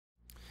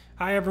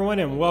Hi everyone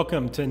and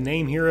welcome to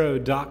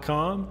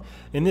NameHero.com.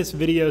 In this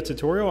video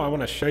tutorial I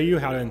want to show you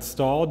how to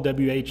install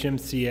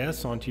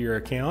WHMCS onto your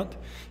account.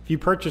 If you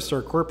purchase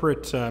our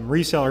corporate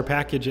reseller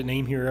package at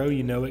NameHero,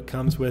 you know it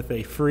comes with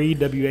a free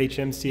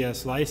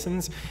WHMCS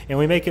license, and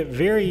we make it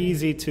very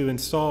easy to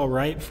install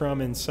right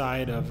from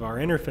inside of our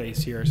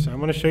interface here. So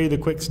I'm going to show you the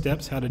quick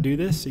steps how to do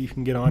this so you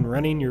can get on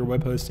running your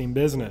web hosting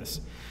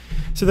business.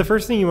 So the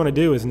first thing you want to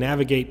do is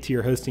navigate to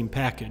your hosting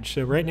package.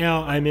 So right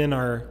now I'm in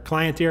our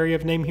client area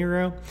of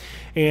NameHero,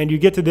 and you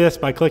get to this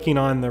by clicking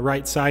on the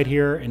right side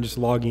here and just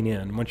logging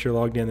in. Once you're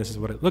logged in, this is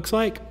what it looks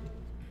like.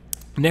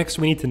 Next,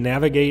 we need to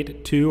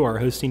navigate to our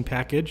hosting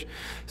package.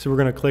 So we're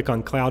going to click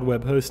on Cloud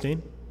Web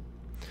Hosting.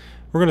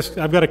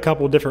 I've got a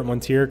couple different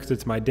ones here because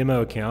it's my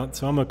demo account.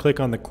 So I'm going to click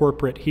on the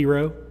Corporate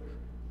Hero.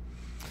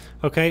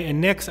 Okay,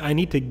 and next I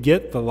need to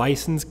get the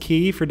license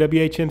key for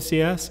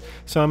WHMCS.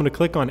 So I'm going to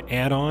click on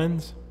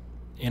Add-ons,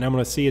 and I'm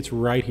going to see it's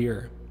right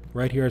here.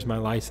 Right here is my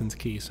license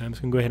key. So I'm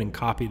just going to go ahead and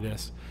copy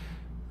this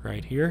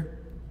right here.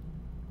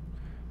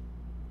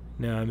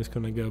 Now I'm just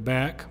going to go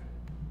back.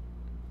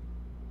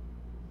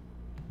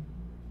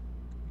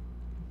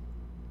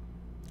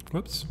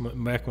 Whoops,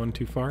 went back one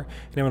too far.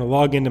 And I'm going to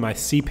log into my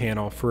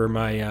cPanel for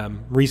my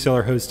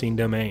reseller hosting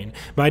domain.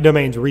 My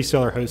domain's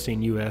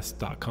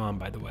resellerhostingus.com,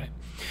 by the way.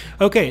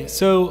 Okay,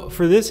 so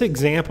for this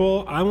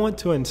example, I want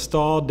to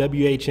install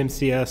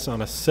WHMCS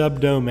on a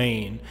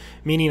subdomain,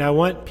 meaning I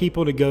want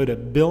people to go to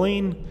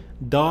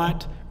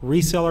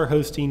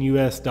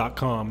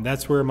billing.resellerhostingus.com.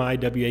 That's where my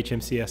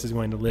WHMCS is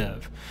going to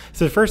live.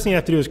 So the first thing I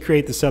have to do is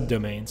create the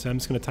subdomain. So I'm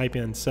just going to type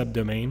in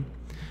subdomain,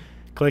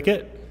 click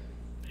it,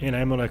 and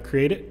I'm going to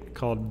create it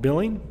called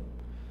billing.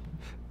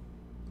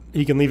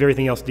 You can leave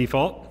everything else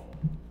default.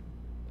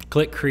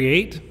 Click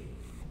create,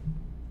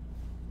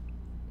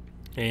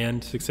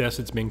 and success,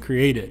 it's been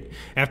created.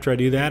 After I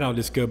do that, I'll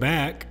just go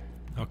back.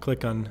 I'll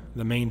click on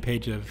the main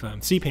page of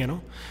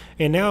cPanel,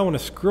 and now I want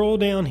to scroll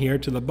down here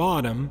to the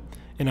bottom,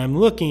 and I'm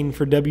looking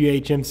for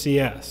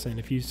WHMCS. And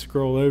if you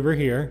scroll over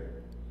here,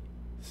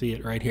 see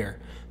it right here.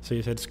 So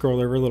you just had to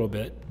scroll over a little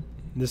bit.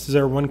 This is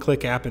our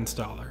one-click app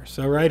installer.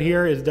 So right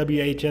here is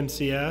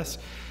WHMCS.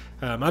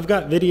 I've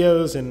got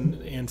videos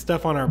and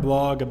stuff on our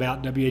blog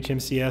about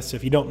WHMCS. So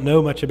if you don't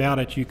know much about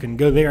it, you can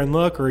go there and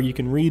look, or you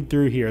can read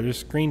through here.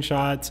 There's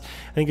screenshots.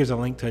 I think there's a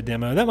link to a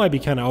demo. That might be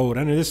kind of old.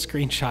 I know this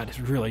screenshot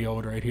is really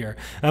old right here.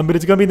 But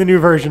it's going to be the new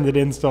version that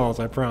installs,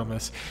 I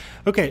promise.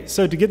 Okay,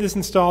 so to get this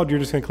installed, you're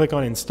just going to click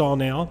on Install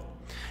Now.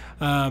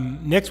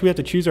 Next, we have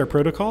to choose our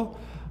protocol.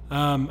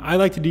 I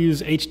like to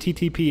use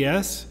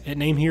HTTPS at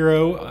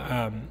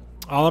NameHero.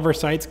 All of our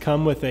sites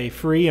come with a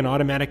free and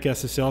automatic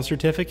SSL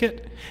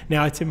certificate.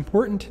 Now, it's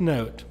important to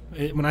note,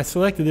 when I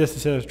selected this, it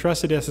says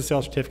trusted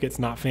SSL certificate's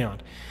not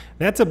found.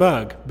 That's a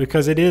bug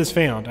because it is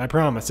found. I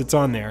promise, it's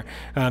on there.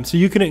 So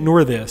you can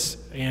ignore this.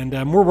 And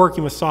we're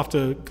working with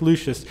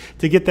Lucius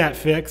to get that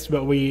fixed,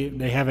 but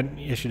they haven't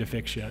issued a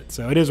fix yet.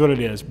 So it is what it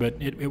is, but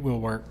it will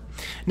work.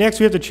 Next,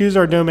 we have to choose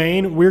our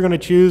domain. We're going to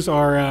choose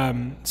our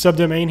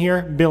subdomain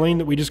here, billing,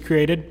 that we just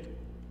created.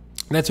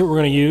 That's what we're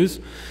going to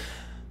use.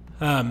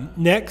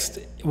 Next,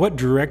 what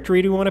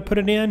directory do we want to put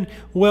it in?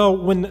 Well,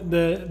 when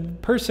the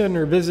person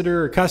or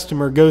visitor or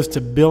customer goes to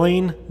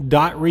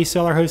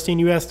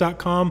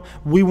billing.resellerhostingus.com,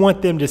 we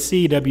want them to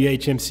see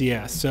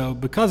WHMCS. So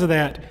because of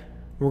that,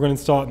 we're going to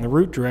install it in the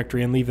root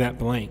directory and leave that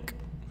blank.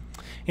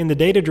 In the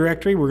data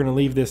directory, we're going to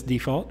leave this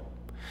default.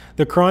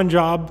 The cron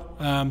job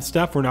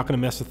stuff, we're not going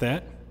to mess with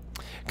that.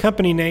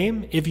 Company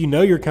name, if you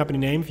know your company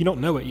name, if you don't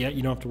know it yet,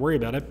 you don't have to worry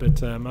about it,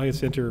 but I'll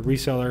just enter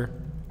reseller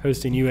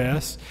hosting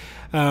US.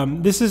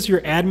 This is your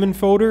admin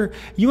folder.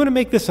 You want to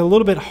make this a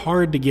little bit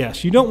hard to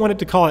guess. You don't want it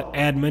to call it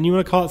admin. You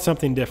want to call it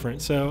something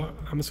different. So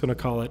I'm just going to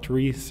call it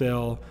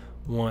resell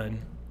 1,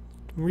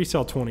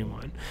 resell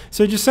 21.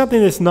 So just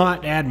something that's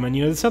not admin.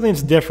 You know, something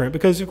that's different,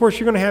 because of course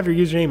you're going to have your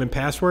username and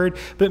password,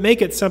 but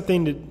make it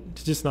something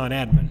that's just not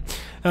admin.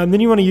 Then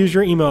you want to use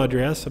your email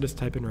address. So just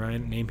type in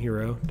Ryan at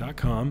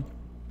NameHero.com.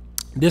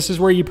 This is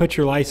where you put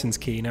your license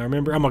key. Now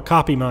remember, I'm going to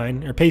copy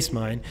mine, or paste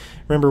mine.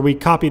 Remember, we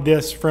copied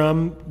this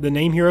from the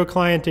NameHero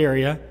client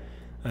area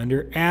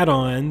under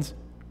add-ons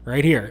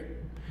right here.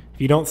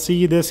 If you don't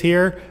see this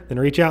here, then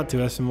reach out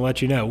to us and we'll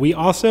let you know. We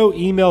also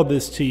emailed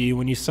this to you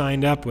when you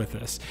signed up with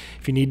us.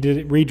 If you need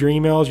to read your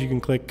emails, you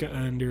can click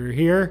under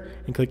here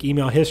and click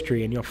email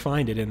history and you'll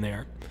find it in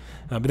there.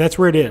 But that's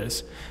where it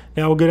is.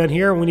 Now we'll go down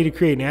here. We need to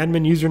create an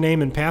admin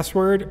username and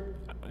password.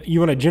 You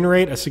want to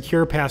generate a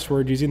secure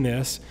password using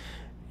this.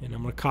 And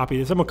I'm going to copy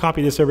this. I'm going to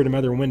copy this over to my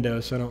other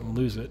window so I don't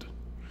lose it.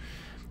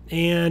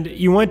 And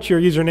you want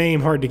your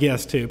username hard to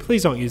guess too.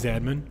 Please don't use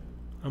admin.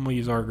 I'm going to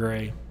use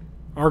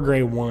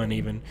rgray1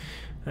 even.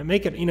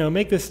 Make it,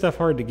 make this stuff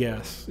hard to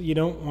guess. You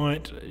don't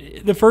want,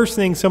 the first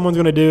thing someone's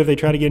going to do if they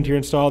try to get into your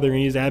install, they're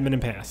going to use admin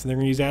and pass. And they're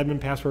going to use admin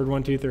password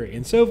 123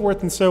 and so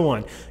forth and so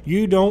on.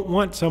 You don't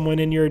want someone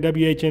in your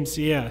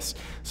WHMCS.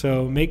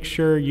 So make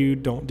sure you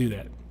don't do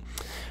that.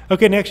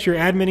 Okay, next, your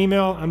admin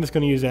email. I'm just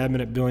going to use admin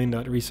at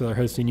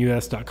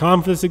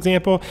billing.resellerhostingus.com for this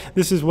example.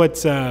 This is what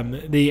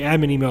the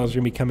admin email is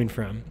going to be coming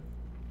from.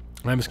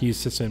 I'm just going to use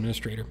System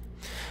Administrator.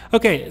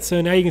 Okay,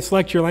 so now you can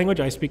select your language.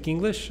 I speak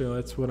English, so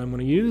that's what I'm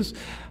going to use.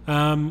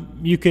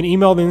 You can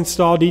email the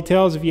install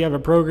details if you have a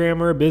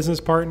programmer, a business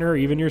partner, or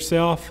even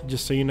yourself,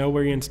 just so you know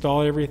where you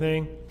install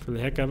everything. For the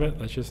heck of it,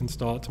 let's just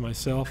install it to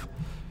myself,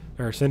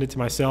 or send it to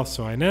myself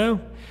so I know.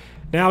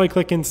 Now we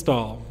click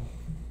Install.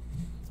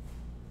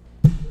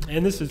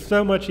 And this is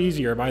so much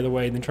easier, by the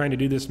way, than trying to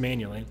do this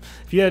manually.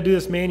 If you had to do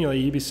this manually,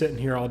 you'd be sitting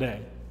here all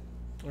day.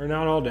 Or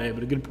not all day,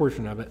 but a good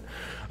portion of it.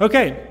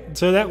 Okay,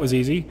 so that was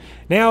easy.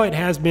 Now it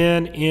has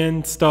been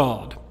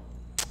installed.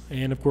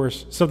 And of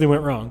course, something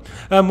went wrong.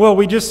 Well,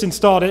 we just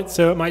installed it,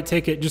 so it might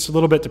take it just a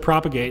little bit to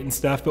propagate and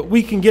stuff, but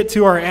we can get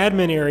to our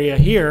admin area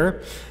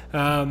here.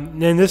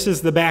 And this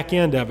is the back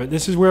end of it.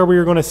 This is where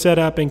we're going to set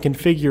up and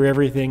configure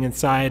everything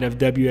inside of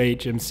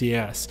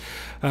WHMCS.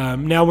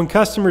 Now, when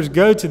customers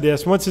go to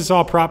this, once this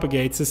all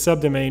propagates, the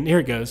subdomain, here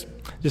it goes.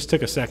 Just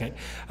took a second.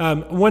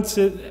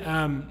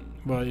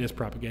 Well, it is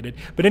propagated.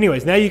 But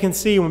anyways, now you can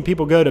see when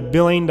people go to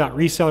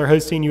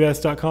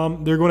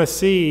billing.resellerhostingus.com, they're going to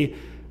see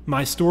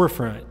my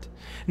storefront.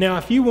 Now,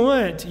 if you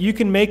want, you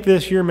can make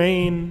this your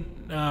main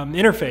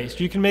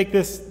interface. You can make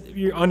this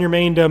on your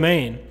main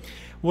domain.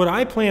 What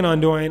I plan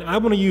on doing, I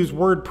want to use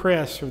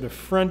WordPress for the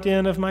front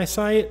end of my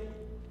site,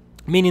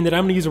 meaning that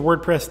I'm going to use a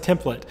WordPress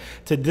template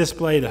to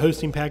display the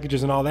hosting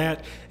packages and all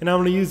that, and I'm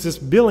going to use this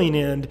billing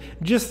end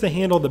just to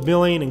handle the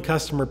billing and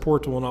customer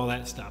portal and all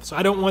that stuff. So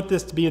I don't want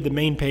this to be the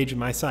main page of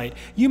my site.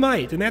 You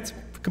might, and that's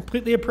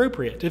completely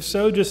appropriate. If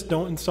so, just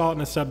don't install it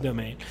in a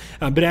subdomain.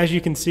 But as you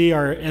can see,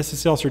 our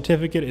SSL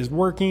certificate is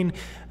working.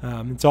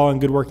 It's all in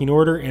good working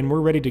order, and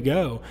we're ready to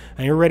go.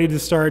 And we're ready to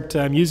start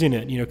using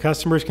it. You know,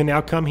 customers can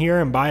now come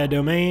here and buy a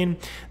domain.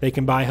 They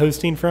can buy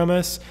hosting from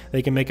us.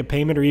 They can make a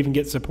payment or even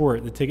get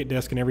support. The ticket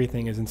desk and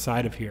everything is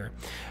inside of here.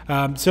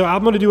 So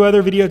I'm going to do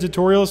other video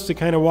tutorials to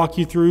kind of walk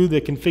you through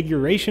the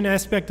configuration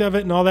aspect of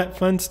it and all that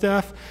fun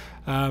stuff.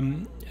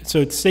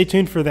 So stay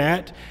tuned for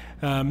that.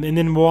 And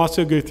then we'll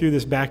also go through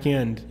this back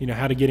end, you know,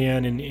 how to get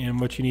in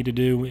and what you need to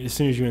do as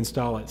soon as you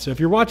install it. So if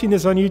you're watching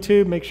this on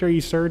YouTube, make sure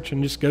you search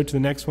and just go to the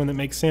next one that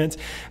makes sense.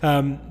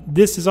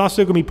 This is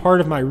also going to be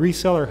part of my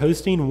Reseller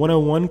Hosting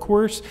 101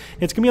 course.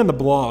 It's going to be on the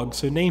blog,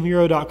 so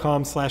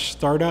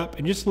namehero.com/startup,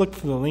 and just look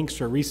for the links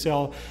for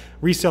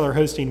Reseller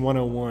Hosting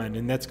 101,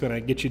 and that's going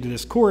to get you to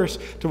this course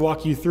to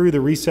walk you through the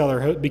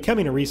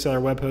becoming a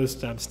reseller web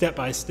host step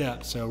by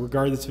step. So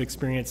regardless of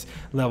experience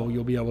level,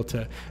 you'll be able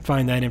to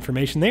find that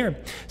information there.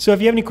 So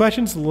if you have any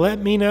questions, let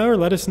me know or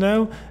let us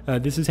know.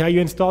 This is how you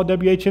install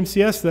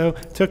WHMCS, though.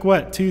 It took,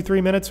 what,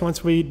 2-3 minutes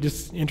once we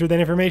just entered that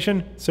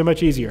information? So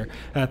much easier.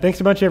 Thanks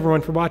a bunch,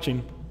 everyone, for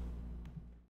watching.